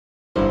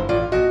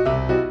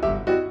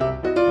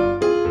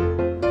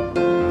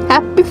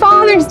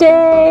Father's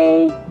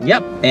Day!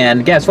 Yep,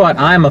 and guess what?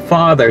 I'm a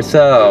father,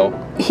 so...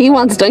 He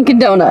wants Dunkin'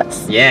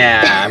 Donuts.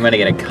 Yeah, I'm gonna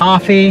get a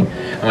coffee,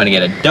 I'm gonna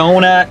get a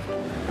donut,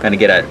 I'm gonna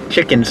get a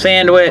chicken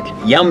sandwich,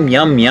 yum,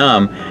 yum,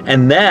 yum.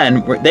 And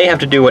then they have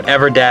to do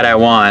whatever Dada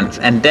wants,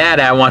 and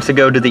Dada wants to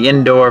go to the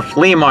indoor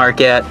flea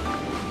market.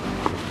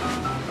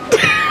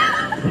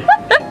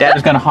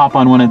 Dada's gonna hop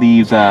on one of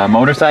these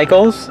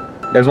motorcycles.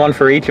 There's one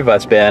for each of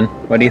us, Ben.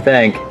 What do you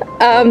think?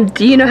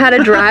 Do you know how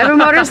to drive a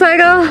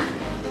motorcycle?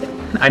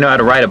 I know how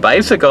to ride a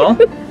bicycle.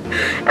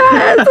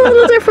 It's a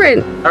little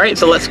different. All right,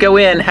 so let's go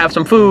in, have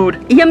some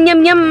food. Yum,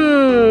 yum,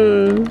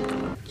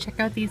 yum. Check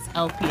out these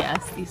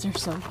LPS. These are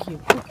so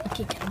cute. Oh, I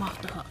can't get them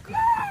off the hook.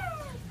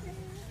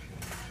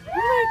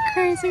 Oh,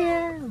 crazy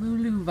hair.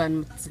 Lulu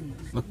Van.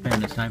 Look,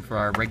 Ben, it's time for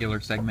our regular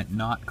segment,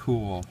 Not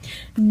Cool.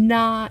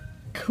 Not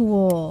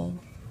cool.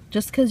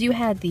 Just because you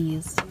had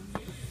these.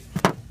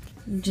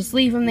 Just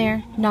leave them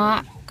there.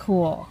 Not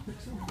cool.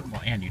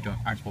 Well, and you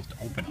aren't supposed to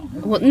open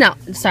them. Well, no.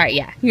 Sorry,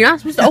 yeah. You're not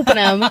supposed to open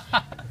them.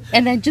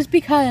 And then just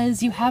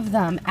because you have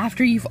them,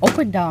 after you've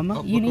opened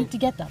them, you need to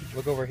get them.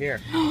 Look over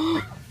here.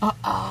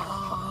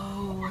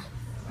 Uh-oh.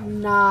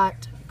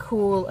 Not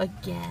cool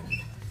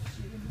again.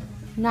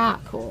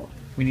 Not cool.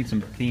 We need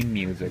some theme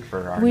music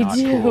for our We Not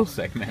do. Cool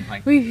segment.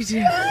 Like, We do.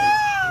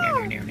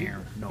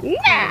 no.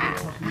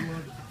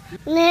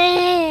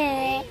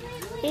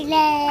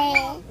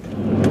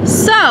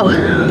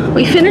 So,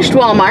 we finished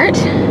Walmart.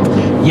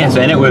 Yes,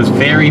 and it was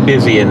very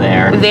busy in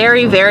there.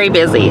 Very, very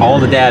busy. All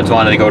the dads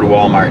wanted to go to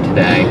Walmart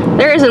today.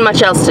 There isn't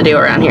much else to do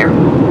around here.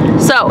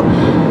 So,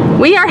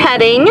 we are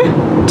heading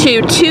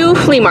to 2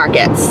 flea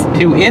markets.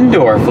 2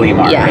 indoor flea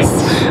markets.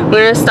 Yes.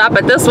 We're gonna stop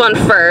at this one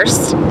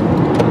first.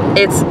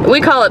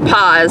 We call it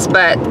Paws,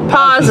 but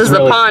Paws is the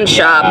really, pawn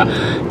shop.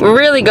 We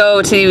really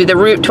go to the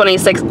Route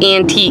 26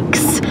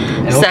 Antiques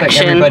It looks like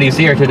section. everybody's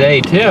here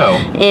today, too.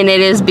 And it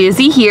is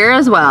busy here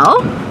as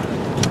well.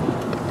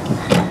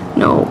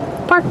 No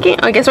parking.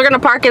 I guess we're gonna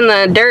park in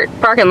the dirt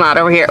parking lot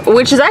over here,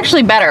 which is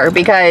actually better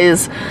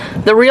because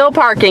the real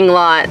parking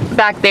lot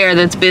back there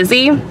that's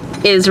busy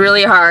is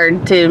really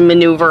hard to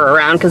maneuver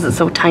around because it's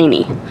so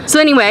tiny. So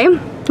anyway,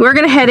 we're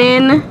gonna head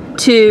in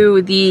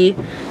to the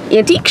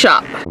antique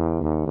shop.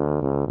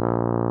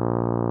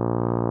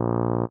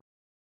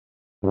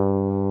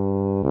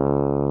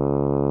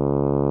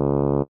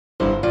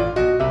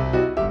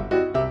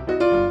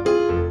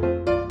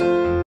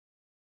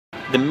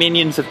 The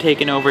Minions have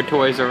taken over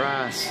Toys R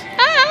Us.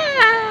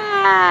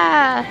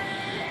 Ah!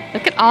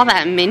 Look at all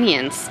that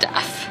Minion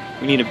stuff.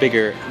 We need a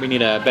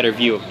better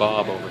view of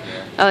Bob over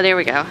here. Oh, there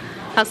we go.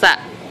 How's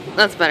that?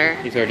 That's better.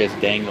 These are just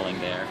dangling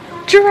there.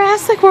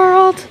 Jurassic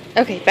World.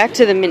 Okay, back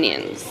to the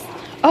Minions.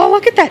 Oh,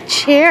 look at that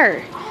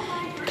chair.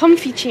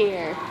 Comfy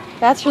chair.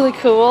 That's really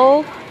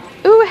cool.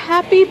 Ooh,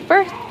 happy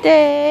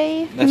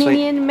birthday, That's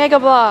Minion Mega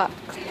Block.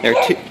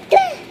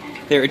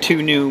 There are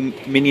two new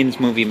Minions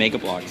movie Mega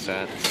Block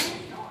sets.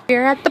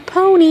 We're at the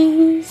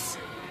Ponies.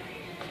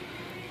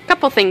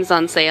 Couple things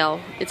on sale.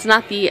 It's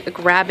not the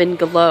Grab and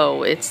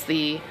Glow. It's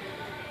the...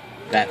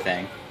 That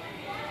thing.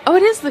 Oh,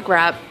 it is the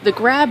Grab. The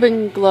Grab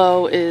and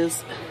Glow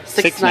is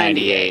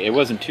 $6.98. It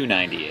wasn't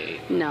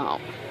 $2.98. No.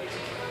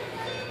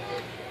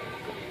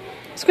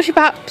 Squishy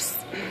Pops.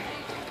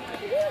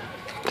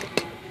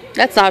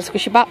 That's not a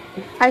Squishy Pop.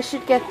 I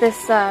should get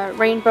this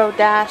Rainbow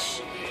Dash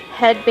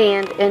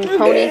headband and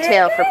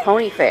ponytail for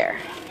Pony Fair.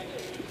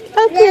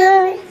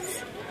 Okay.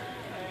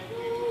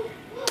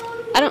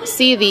 I don't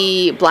see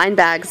the blind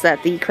bags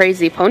that the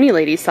crazy pony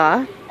lady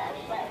saw.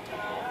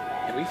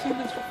 Have we seen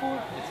this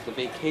before? It's the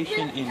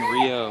Vacation in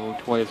Rio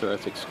Toys R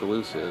Us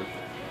exclusive.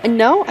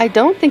 No, I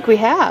don't think we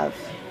have.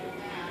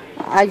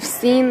 I've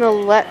seen the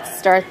Let's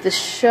Start the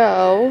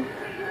Show.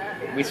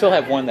 We still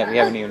have one that we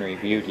haven't even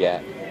reviewed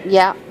yet.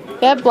 Yeah,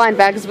 they have blind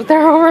bags, but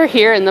they're over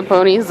here in the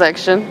pony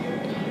section.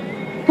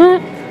 Oh,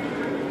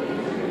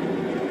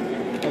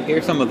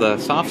 here's some of the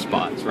soft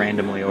spots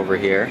randomly over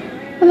here.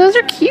 Oh, those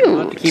are cute. We'll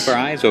have to keep our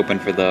eyes open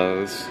for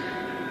those.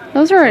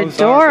 Those are Those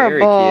are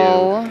very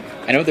adorable. cute.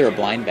 I know there are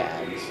blind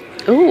bags.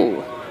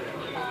 Ooh.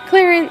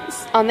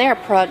 Clearance on their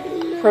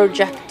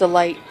Project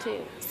Delight, too.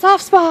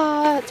 Soft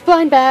spots,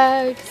 blind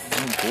bags.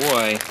 Oh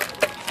boy.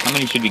 How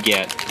many should we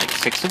get? Like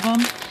 6 of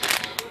them?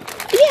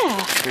 Yeah.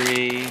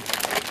 3,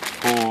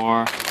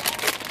 4,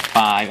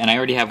 5, and I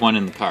already have one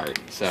in the cart,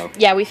 so.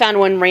 Yeah, we found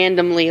one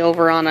randomly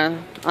over on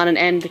an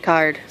end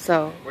card,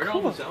 so. Where'd all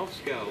those elves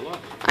go? Look.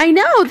 I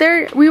know,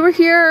 we were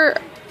here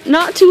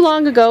not too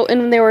long ago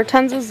and there were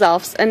tons of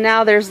Zelfs, and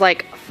now there's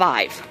like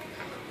 5.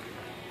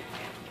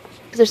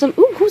 Is there some,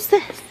 ooh, who's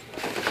this?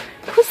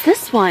 Who's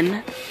this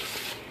one?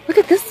 Look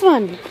at this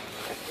one.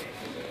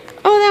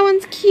 Oh, that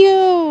one's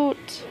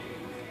cute.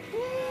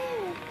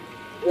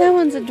 That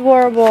one's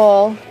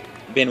adorable.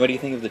 Ben, what do you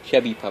think of the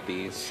chubby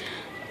puppies?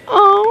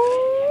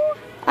 Oh,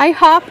 I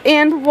hop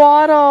and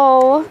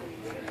waddle.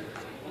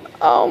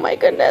 Oh my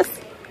goodness.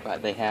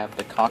 But they have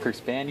the Cocker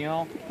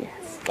Spaniel,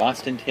 Yes.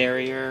 Boston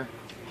Terrier,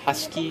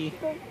 Husky,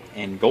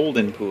 and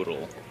Golden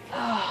Poodle.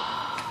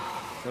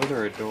 Those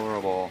are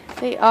adorable.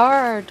 They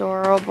are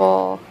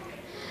adorable.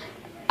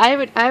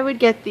 I would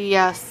get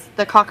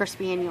the Cocker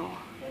Spaniel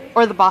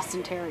or the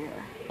Boston Terrier.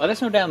 Let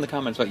us know down in the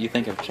comments what you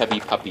think of chubby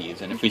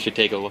puppies and if we should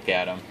take a look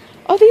at them.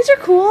 Oh, these are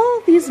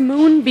cool. These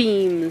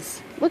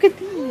moonbeams. Look at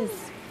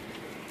these.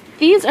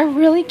 These are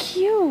really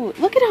cute.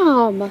 Look at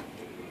them.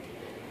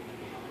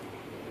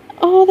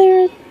 Oh,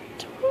 they're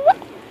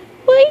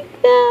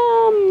like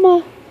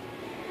them.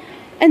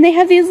 And they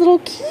have these little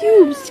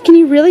cubes. Can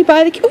you really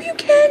buy the... Oh, you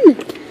can.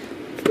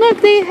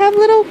 Look, they have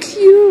little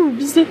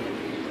cubes that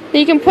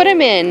you can put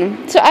them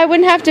in. So I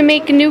wouldn't have to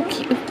make new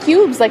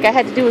cubes like I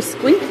had to do with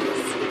Squinkies.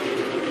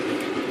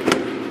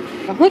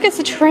 Oh, look, it's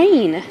a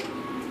train.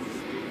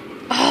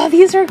 Oh,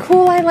 these are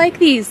cool. I like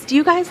these. Do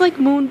you guys like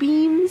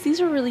moonbeams?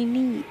 These are really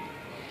neat.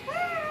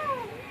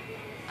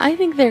 I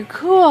think they're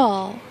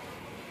cool.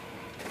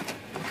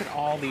 Look at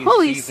all these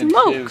Holy season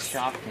smokes. 2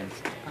 Shopkins.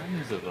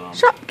 Tons of them.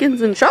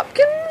 Shopkins and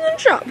Shopkins and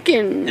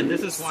Shopkins. And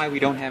this is why we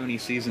don't have any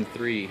season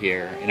 3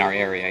 here in our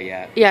area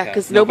yet. Yeah,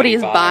 because nobody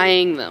is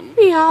buying them.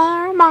 We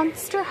are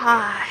Monster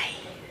High.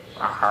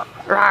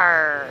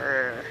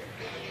 Rawr.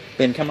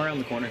 Ben, come around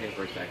the corner here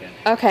for a second.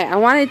 Okay, I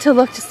wanted to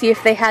look to see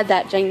if they had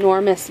that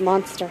ginormous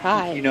Monster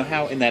High. You know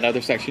how in that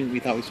other section we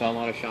thought we saw a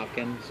lot of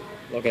Shopkins?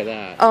 Look at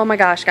that. Oh my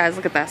gosh, guys,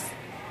 look at this.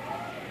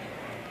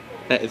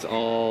 That is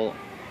all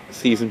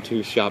season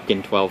 2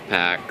 Shopkin 12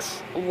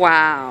 packs.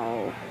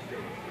 Wow.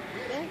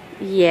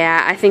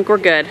 Yeah, I think we're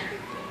good.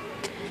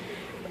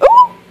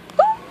 Ooh,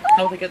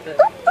 Oh, look at that.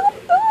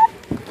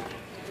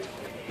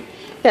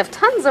 They have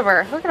tons of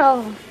her. Look at all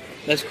of them.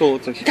 That's cool.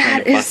 Looks like she's trying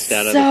That to is bust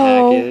out of the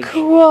so package.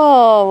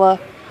 cool.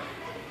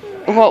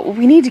 Well,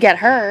 we need to get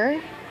her.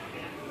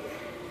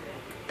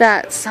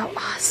 That's so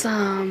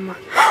awesome.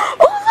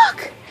 Oh,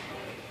 look!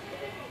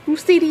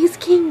 Mercedes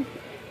King.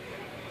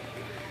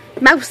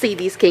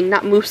 Mercedes King,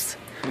 not moose.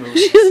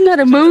 Moose. She's not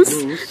a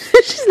moose. moose.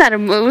 She's not a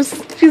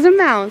moose. She's a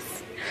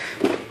mouse.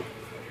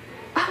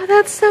 Oh,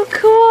 that's so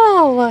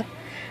cool.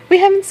 We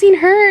haven't seen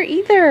her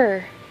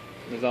either.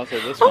 There's also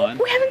this Oh, one.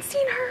 we haven't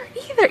seen her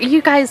either.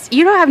 You guys,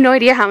 you don't have no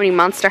idea how many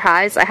Monster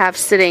Highs I have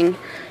sitting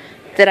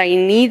that I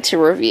need to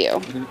review.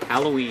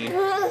 Halloween.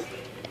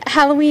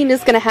 Halloween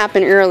is going to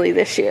happen early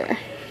this year.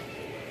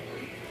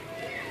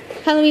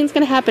 Halloween's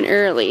going to happen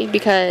early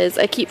because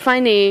I keep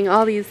finding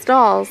all these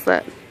dolls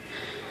that...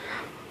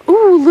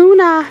 Ooh,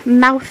 Luna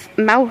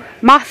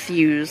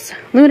Matthews.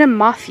 Luna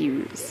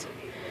Matthews.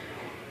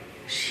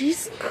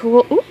 She's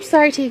cool. Oops,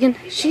 sorry, Tegan.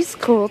 She's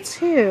cool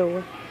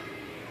too.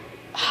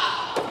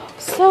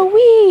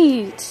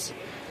 Sweet.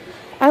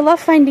 I love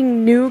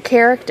finding new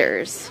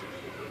characters.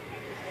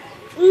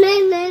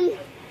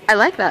 I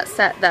like that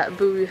set, that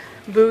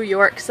Boo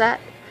York set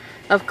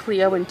of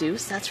Cleo and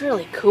Deuce. That's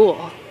really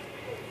cool.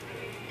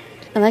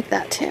 I like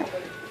that too.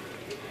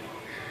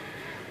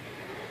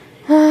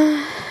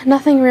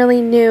 Nothing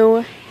really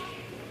new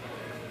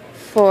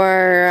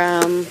for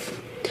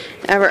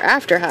Ever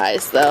After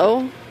Highs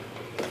though.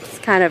 It's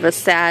kind of a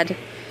sad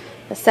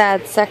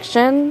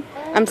section.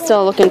 I'm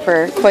still looking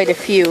for quite a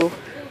few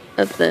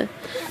of the,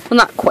 well,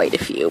 not quite a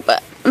few,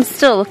 but I'm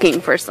still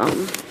looking for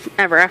some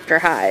Ever After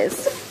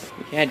Highs.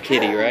 You had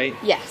Kitty, right?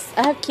 Yes,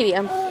 I have Kitty.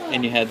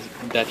 And you had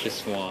Duchess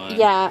Swan.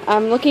 Yeah,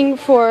 I'm looking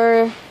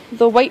for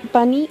the White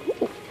Bunny.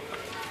 Ooh,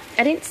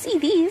 I didn't see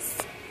these.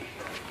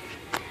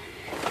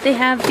 They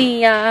have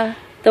the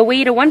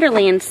Way to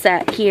Wonderland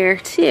set here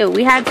too.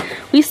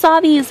 We saw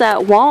these at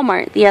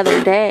Walmart the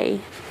other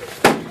day.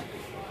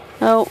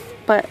 Oh,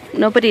 but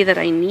nobody that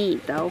I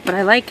need though. But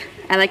I like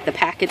the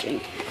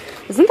packaging.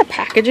 Isn't the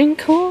packaging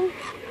cool?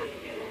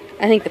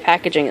 I think the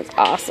packaging is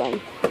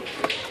awesome.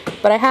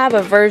 But I have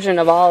a version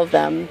of all of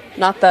them.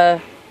 Not the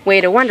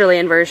Way to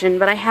Wonderland version,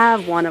 but I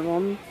have one of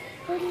them.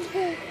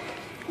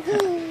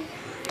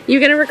 You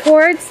gonna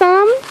record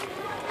some?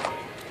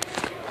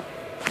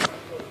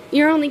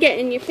 You're only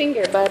getting your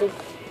finger, buddy.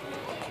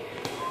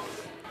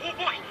 Oh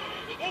boy!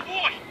 Oh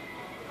boy!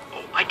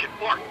 Oh, I can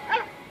bark.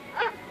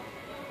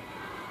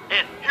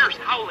 And here's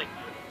howling.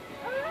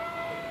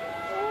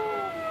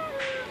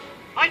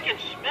 I can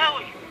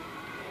smell you.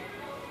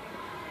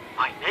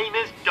 My name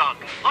is Doug.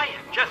 I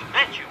have just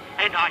met you,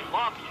 and I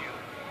love you.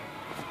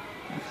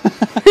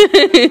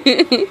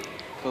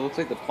 So it looks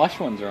like the plush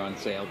ones are on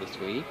sale this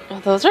week. Oh,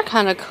 those are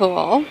kind of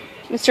cool.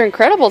 Mr.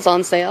 Incredible's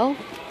on sale.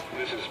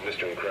 This is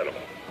Mr. Incredible.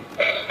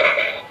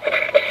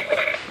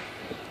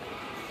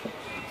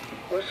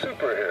 We're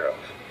superheroes.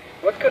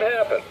 What could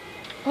happen?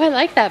 Oh, I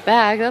like that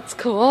bag. That's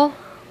cool.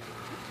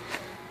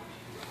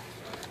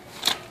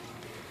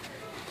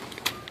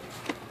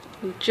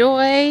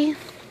 Joy.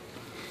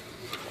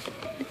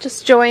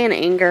 Just joy and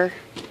anger.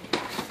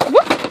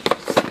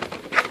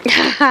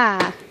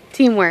 Haha.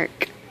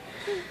 Teamwork.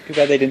 Too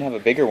bad they didn't have a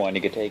bigger one.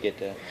 You could take it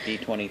to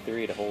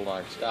D23 to hold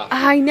our stuff.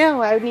 I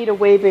know. I would need a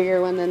way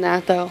bigger one than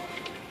that, though.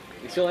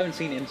 We still haven't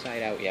seen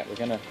Inside Out yet. We're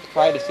gonna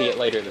try to see it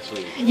later this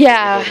week.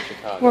 Yeah. We'll go to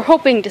Chicago. We're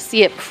hoping to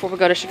see it before we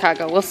go to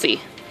Chicago. We'll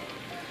see.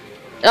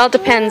 It all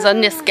depends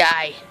on this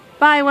guy.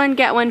 Buy one,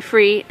 get one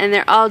free, and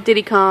they're all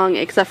Diddy Kong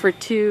except for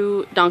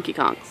 2 Donkey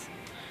Kongs.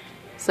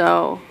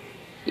 So,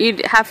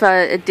 you'd have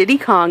a Diddy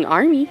Kong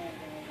army.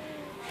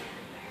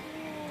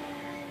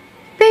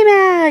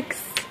 Baymax.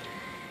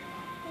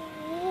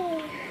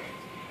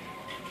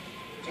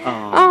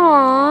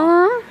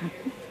 Aww.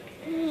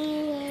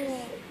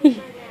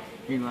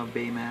 You love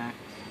Baymax.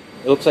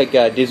 It looks like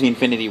Disney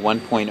Infinity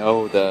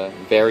 1.0, the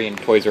variant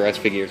Toys R Us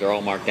figures are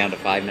all marked down to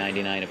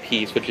 $5.99 a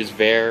piece, which is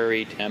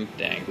very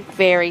tempting.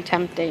 Very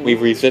tempting.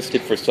 We've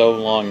resisted for so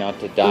long not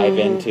to dive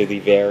into the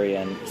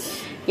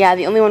variants. Yeah,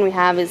 the only one we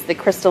have is the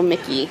Crystal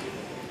Mickey.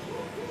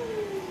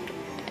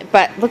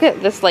 But look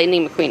at this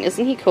Lightning McQueen.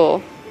 Isn't he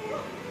cool?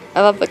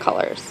 I love the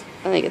colors.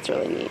 I think it's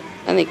really neat.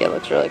 I think it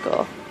looks really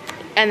cool.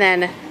 And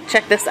then,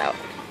 check this out.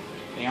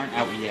 They aren't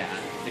out yet.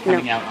 They're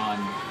coming out on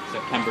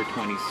September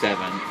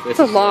 27th. It's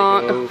a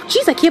long...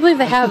 Jeez, I can't believe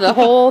they have the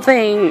whole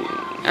thing.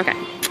 Okay.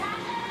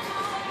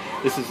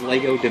 This is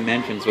Lego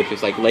Dimensions, which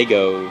is like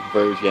Lego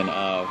version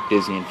of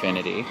Disney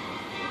Infinity.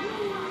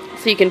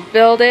 So you can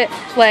build it,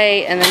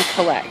 play, and then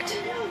collect.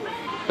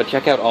 But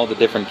check out all the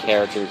different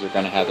characters they're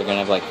going to have. They're going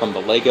to have like from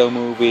the Lego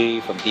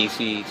movie, from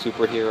DC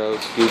Superheroes,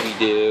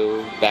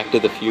 Scooby-Doo, Back to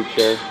the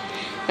Future.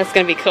 That's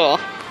going to be cool.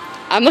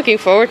 I'm looking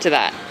forward to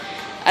that.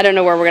 I don't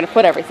know where we're going to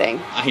put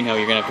everything. I know,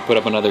 you're going to have to put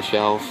up another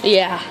shelf.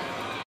 Yeah.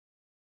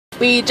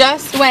 We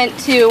just went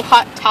to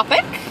Hot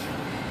Topic.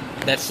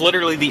 That's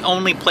literally the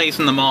only place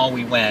in the mall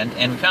we went,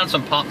 and we found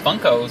some Pop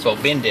Funkos, well,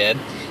 Vin did.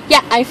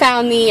 Yeah, I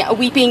found the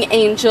Weeping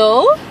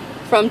Angel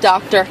from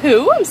Doctor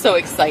Who. I'm so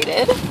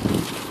excited.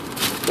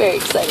 Very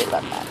excited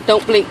about that.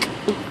 Don't blink.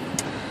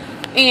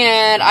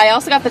 And I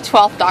also got the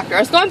 12th Doctor. I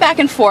was going back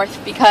and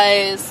forth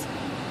because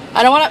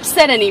I don't want to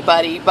upset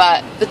anybody,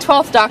 but the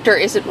 12th Doctor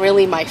isn't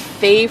really my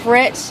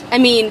favorite. I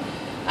mean,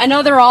 I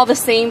know they're all the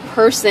same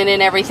person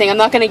and everything. I'm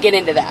not going to get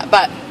into that,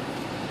 but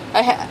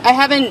I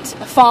haven't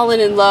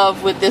fallen in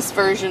love with this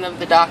version of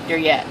the Doctor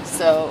yet.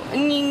 So,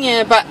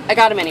 yeah, but I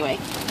got him anyway.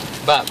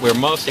 But we're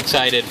most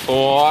excited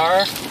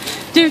for...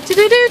 We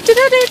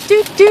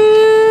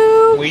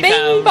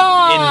found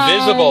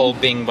Invisible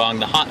Bing Bong,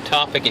 the Hot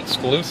Topic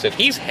exclusive.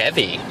 He's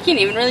heavy. You can't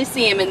even really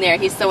see him in there.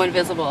 He's so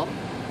invisible.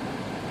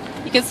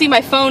 You can see my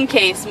phone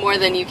case more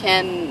than you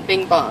can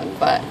Bing Bong,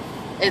 but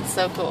it's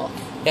so cool.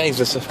 Yeah, he's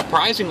a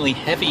surprisingly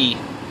heavy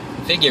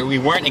figure. We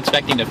weren't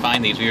expecting to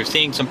find these. We were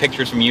seeing some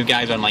pictures from you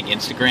guys on like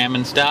Instagram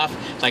and stuff.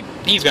 It's like,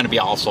 he's going to be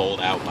all sold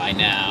out by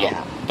now.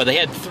 Yeah. But they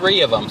had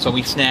 3 of them, so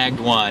we snagged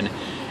one.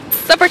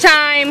 Supper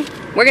time!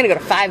 We're going to go to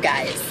Five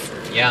Guys.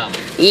 Yum.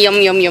 Yum,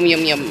 yum, yum,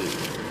 yum, yum.